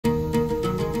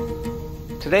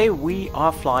Today we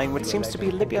are flying what seems to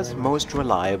be Libya's most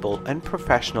reliable and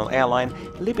professional airline,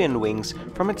 Libyan Wings,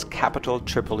 from its capital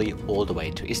Tripoli all the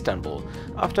way to Istanbul.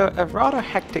 After a rather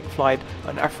hectic flight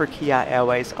on Africa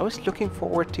Airways, I was looking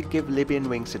forward to give Libyan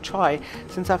Wings a try,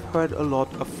 since I've heard a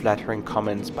lot of flattering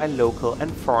comments by local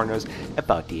and foreigners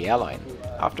about the airline.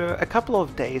 After a couple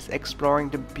of days exploring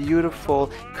the beautiful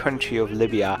country of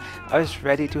Libya, I was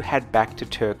ready to head back to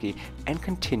Turkey and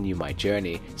continue my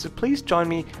journey. So please join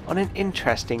me on an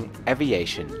interesting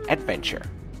aviation adventure.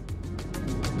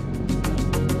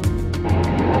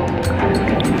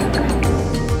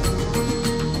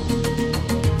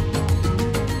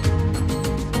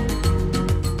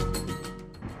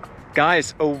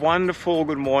 Guys, a wonderful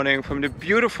good morning from the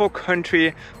beautiful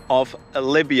country of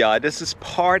Libya. This is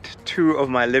part 2 of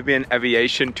my Libyan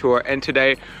aviation tour, and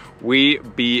today we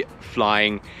be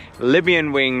flying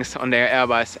Libyan Wings on their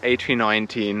Airbus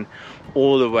A319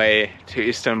 all the way to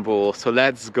Istanbul. So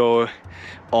let's go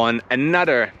on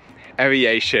another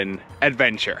aviation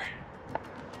adventure.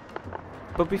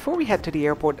 But before we head to the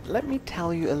airport, let me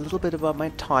tell you a little bit about my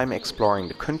time exploring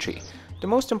the country. The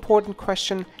most important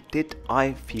question, did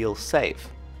I feel safe?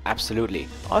 Absolutely.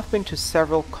 I've been to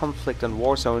several conflict and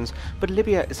war zones, but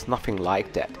Libya is nothing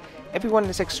like that. Everyone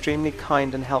is extremely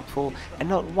kind and helpful, and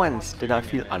not once did I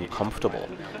feel uncomfortable.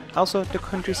 Also, the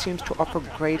country seems to offer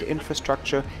great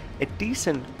infrastructure, a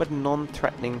decent but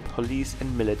non-threatening police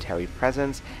and military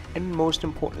presence, and most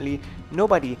importantly,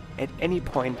 nobody at any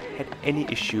point had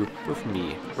any issue with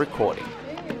me recording.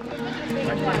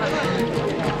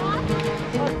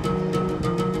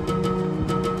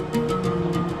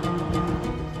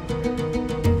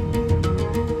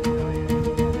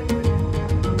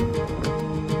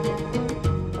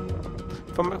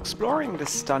 From exploring the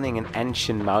stunning and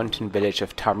ancient mountain village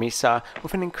of Tarmisa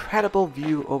with an incredible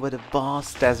view over the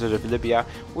vast desert of Libya,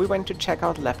 we went to check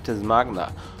out Leptis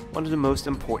Magna, one of the most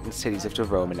important cities of the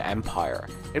Roman Empire.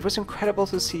 It was incredible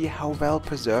to see how well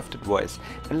preserved it was,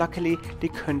 and luckily the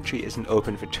country isn't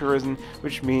open for tourism,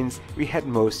 which means we had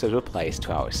most of the place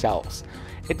to ourselves.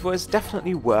 It was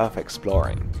definitely worth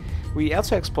exploring. We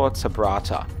also explored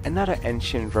Sabrata, another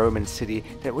ancient Roman city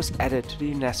that was added to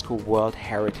the UNESCO World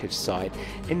Heritage Site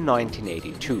in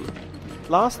 1982.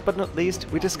 Last but not least,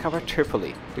 we discovered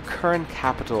Tripoli, the current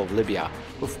capital of Libya,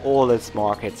 with all its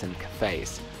markets and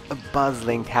cafes. A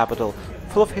bustling capital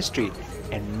full of history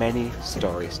and many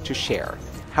stories to share.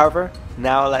 However,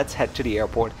 now let's head to the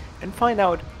airport and find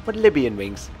out what Libyan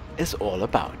Wings is all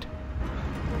about.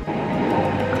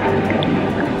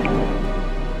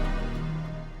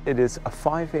 It is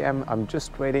 5 AM. I'm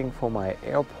just waiting for my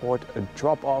airport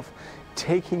drop-off,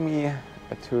 taking me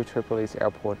to Tripoli's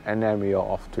airport, and then we are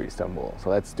off to Istanbul.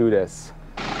 So let's do this.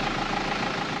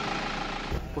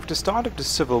 With the start of the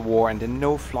civil war and the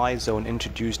no-fly zone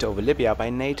introduced over Libya by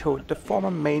NATO, the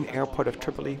former main airport of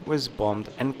Tripoli was bombed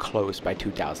and closed by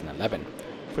 2011.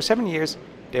 For 7 years,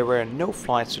 there were no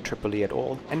flights to Tripoli at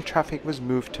all, and traffic was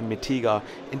moved to Mitiga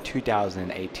in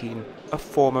 2018, a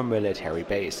former military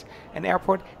base, an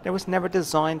airport that was never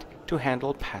designed to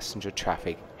handle passenger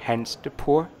traffic, hence the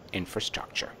poor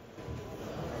infrastructure.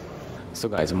 So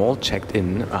guys, I'm all checked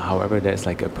in, however there's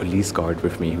like a police guard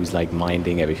with me who's like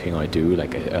minding everything I do,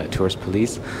 like a tourist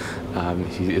police.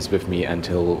 He is with me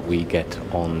until we get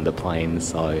on the plane,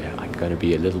 so I'm going to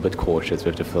be a little bit cautious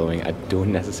with the filming. I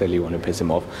don't necessarily want to piss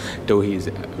him off, though he's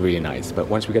really nice. But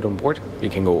once we get on board, we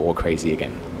can go all crazy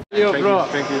again. Yo, bro.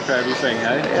 Thank you for everything.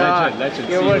 Eh? Yeah, legend.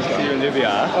 See you in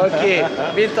Libya. Okay,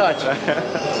 be in touch.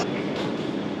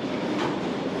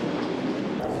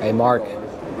 Hey Mark,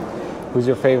 who's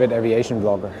your favorite aviation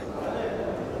blogger?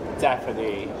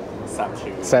 Definitely Sam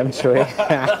Chui. Sam Chui.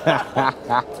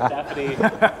 Definitely.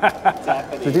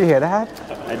 Did you hear that?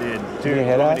 I did. Did you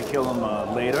hear that? Want me to kill him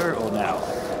later or now?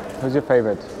 Who's your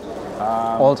favorite?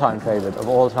 All-time favorite of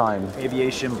all time?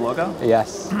 Aviation blogger?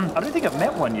 Yes. I don't think I've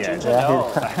met one yet. Yeah.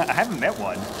 No, I haven't met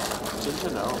one. Ginger,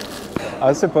 no. I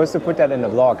was supposed to put that in the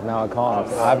vlog, now I can't.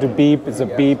 I have to beep, it's a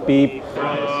beep beep.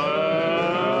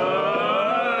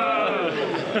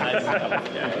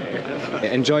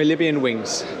 Enjoy Libyan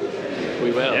Wings.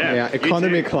 We will. Yeah,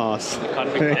 economy class.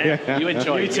 You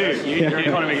enjoy it. You too. You're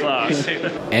economy class.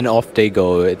 And off they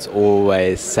go. It's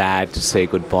always sad to say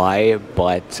goodbye,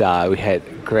 but we had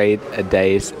great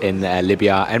days in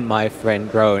Libya, and my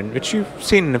friend Rowan, which you've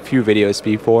seen in a few videos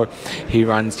before, he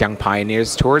runs Young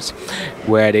Pioneers tours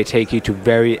where they take you to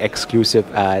very exclusive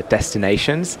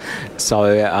destinations. So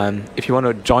if you want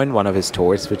to join one of his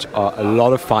tours, which are a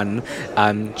lot of fun,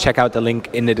 check out the link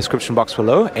in the description box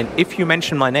below, and if you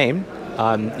mention my name,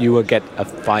 you will get a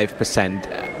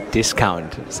 5%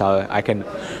 discount. So I can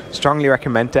strongly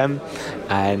recommend them.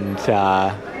 And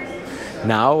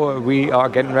now we are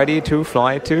getting ready to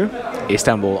fly to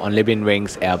Istanbul on Libyan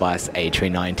Wings Airbus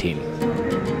A319.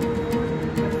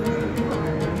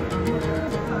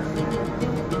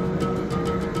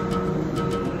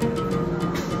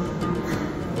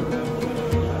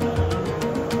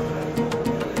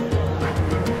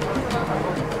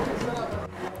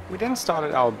 We then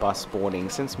started our bus boarding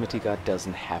since Mythica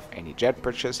doesn't have any jet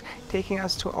bridges, taking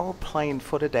us to our plane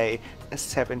for the day, a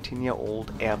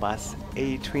 17-year-old Airbus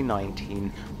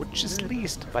A319, which is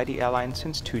leased by the airline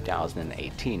since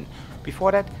 2018.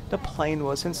 Before that, the plane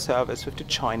was in service with the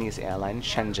Chinese airline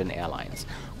Shenzhen Airlines,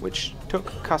 which took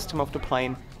custom of the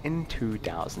plane in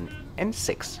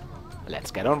 2006. Let's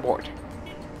get on board.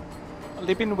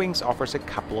 Libyan Wings offers a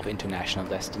couple of international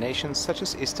destinations such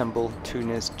as Istanbul,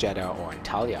 Tunis, Jeddah or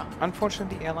Antalya.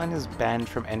 Unfortunately, the airline is banned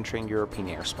from entering European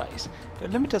airspace. There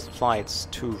are limited flights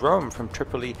to Rome from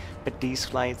Tripoli, but these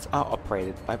flights are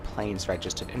operated by planes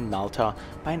registered in Malta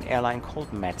by an airline called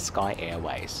MedSky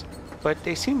Airways. But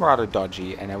they seem rather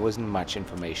dodgy and there wasn't much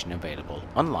information available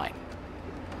online.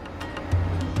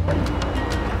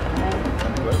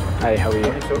 Hi, how are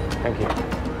you? Thank you.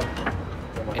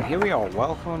 And here we are,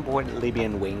 welcome on board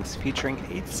Libyan Wings, featuring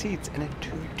 8 seats in a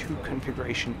 2-2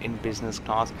 configuration in business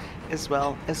class, as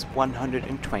well as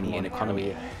 120 in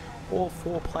economy. All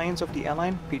 4 planes of the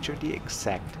airline feature the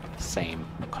exact same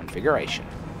configuration.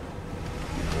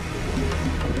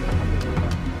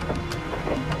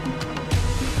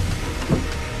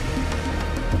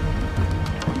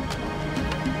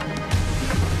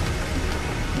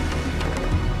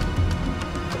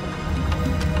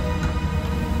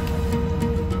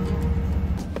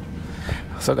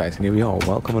 So guys, here we are,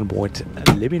 welcome on board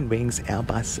Libyan Wings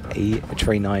Airbus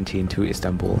A319 to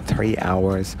Istanbul, 3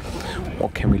 hours.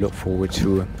 What can we look forward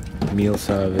to? Meal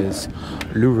service,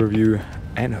 loo review,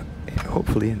 and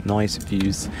hopefully nice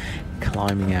views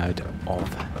climbing out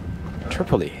of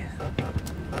Tripoli.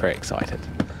 Very excited.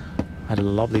 Had a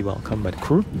lovely welcome by the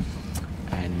crew,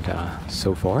 and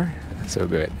so far, so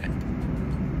good.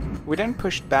 We then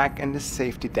pushed back and the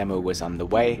safety demo was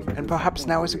underway, and perhaps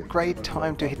now is a great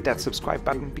time to hit that subscribe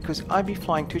button because I'll be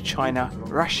flying to China,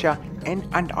 Russia and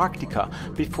Antarctica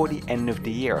before the end of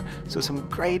the year, so some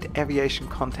great aviation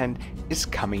content is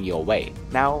coming your way.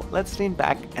 Now let's lean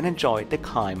back and enjoy the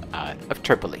climb out of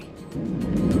Tripoli.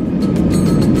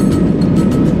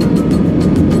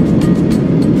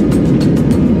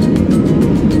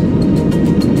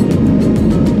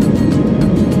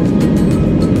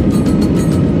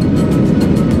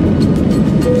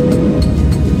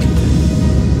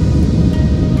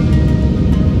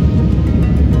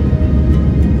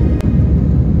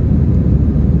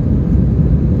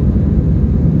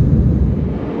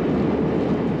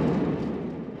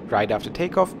 Right after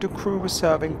takeoff, the crew was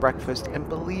serving breakfast, and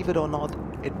believe it or not,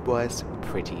 it was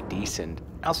pretty decent.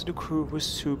 Also, the crew was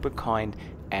super kind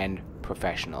and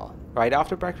professional. Right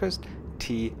after breakfast,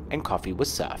 tea and coffee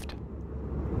was served.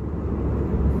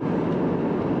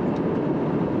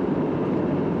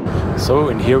 So,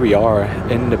 and here we are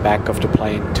in the back of the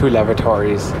plane, 2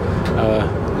 lavatories.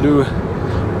 Loo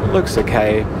looks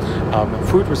okay.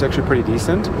 Food was actually pretty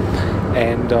decent.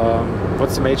 And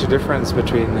what's the major difference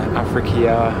between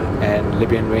Africa and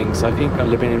Libyan Wings? I think on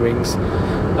Libyan Wings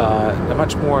they're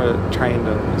much more trained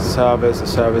on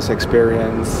service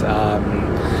experience,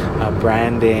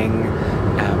 branding.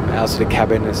 Also the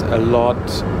cabin is a lot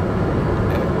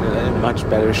in much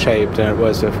better shape than it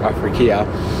was with Africa.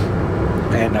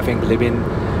 And I think Libyan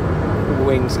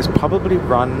Wings is probably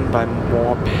run by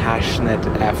more passionate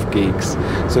F-geeks,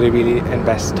 so they really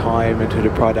invest time into the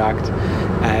product,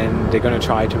 and they're going to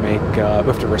try to make,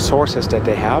 with the resources that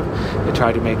they have, they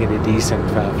try to make it a decent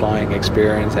flying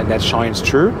experience, and that shines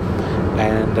true,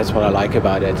 and that's what I like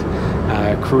about it.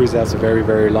 Crew is also very,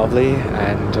 very lovely,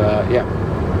 and yeah,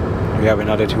 we have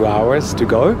another 2 hours to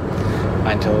go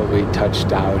until we touch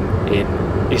down in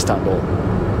Istanbul.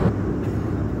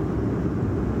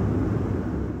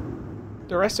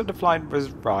 The rest of the flight was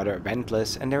rather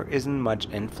eventless and there isn't much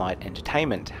in-flight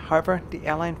entertainment. However, the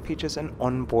airline features an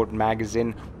onboard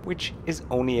magazine which is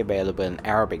only available in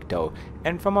Arabic though,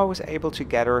 and from what I was able to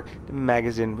gather, the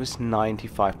magazine was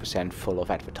 95% full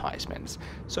of advertisements.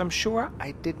 So I'm sure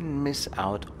I didn't miss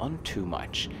out on too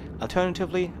much.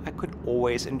 Alternatively, I could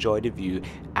always enjoy the view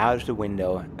out of the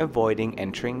window, avoiding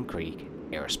entering Greek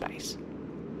airspace.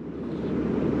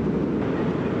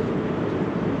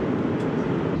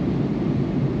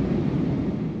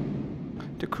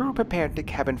 The crew prepared the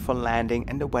cabin for landing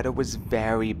and the weather was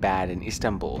very bad in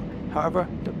Istanbul. However,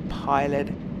 the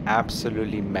pilot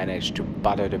absolutely managed to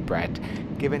butter the bread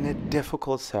given the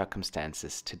difficult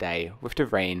circumstances today with the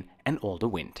rain and all the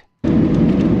wind.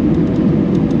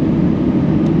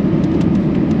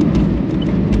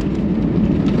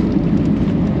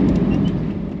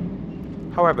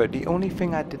 However, the only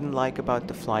thing I didn't like about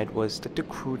the flight was that the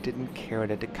crew didn't care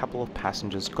that a couple of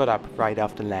passengers got up right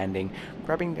after landing,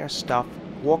 grabbing their stuff,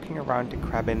 walking around the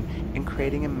cabin and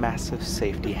creating a massive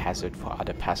safety hazard for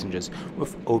other passengers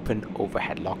with open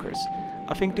overhead lockers.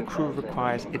 I think the crew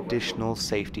requires additional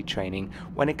safety training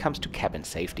when it comes to cabin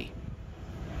safety.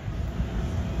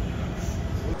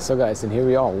 So guys, and here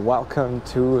we are. Welcome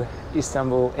to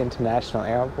Istanbul International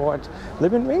Airport.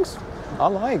 Libyan wings, I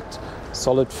liked.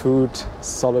 Solid food,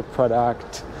 solid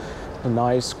product, a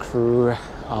nice crew.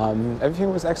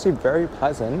 Everything was actually very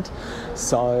pleasant.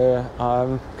 So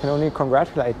can only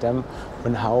congratulate them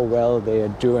on how well they are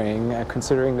doing,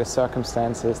 considering the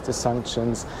circumstances, the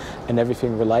sanctions and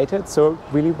everything related. So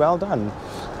really well done.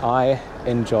 I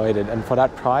enjoyed it. And for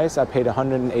that price, I paid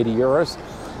 180 euros.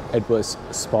 It was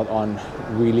spot on,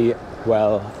 really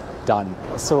well done.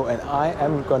 So, and I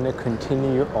am going to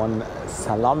continue on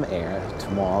Salam Air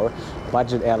tomorrow,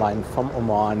 budget airline from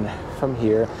Oman, from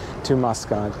here to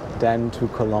Muscat, then to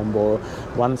Colombo.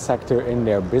 One sector in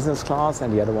their business class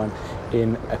and the other one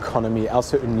in economy,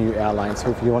 also a new airline.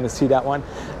 So if you want to see that one,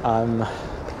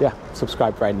 yeah,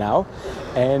 subscribe right now.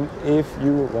 And if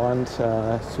you want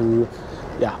to,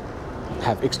 yeah,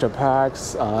 have extra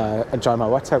perks, join my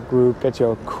WhatsApp group, get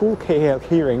your cool Cahill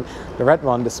keyring, the red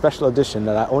one, the special edition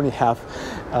that I only have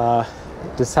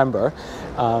December,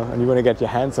 and you want to get your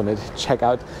hands on it, check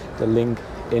out the link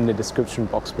in the description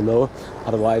box below.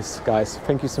 Otherwise, guys,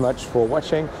 thank you so much for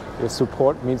watching. Your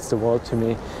support means the world to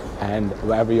me, and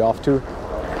wherever you're off to,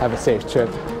 have a safe trip.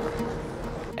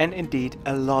 And indeed,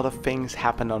 a lot of things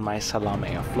happened on my Salam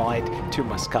Air flight to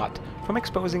Muscat. From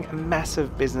exposing a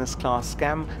massive business class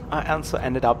scam, I also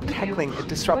ended up tackling a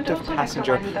disruptive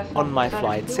passenger on my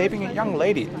flight, saving a young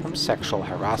lady from sexual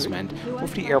harassment,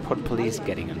 with the airport police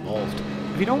getting involved.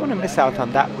 If you don't want to miss out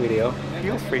on that video,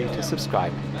 feel free to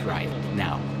subscribe right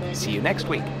now. See you next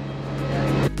week.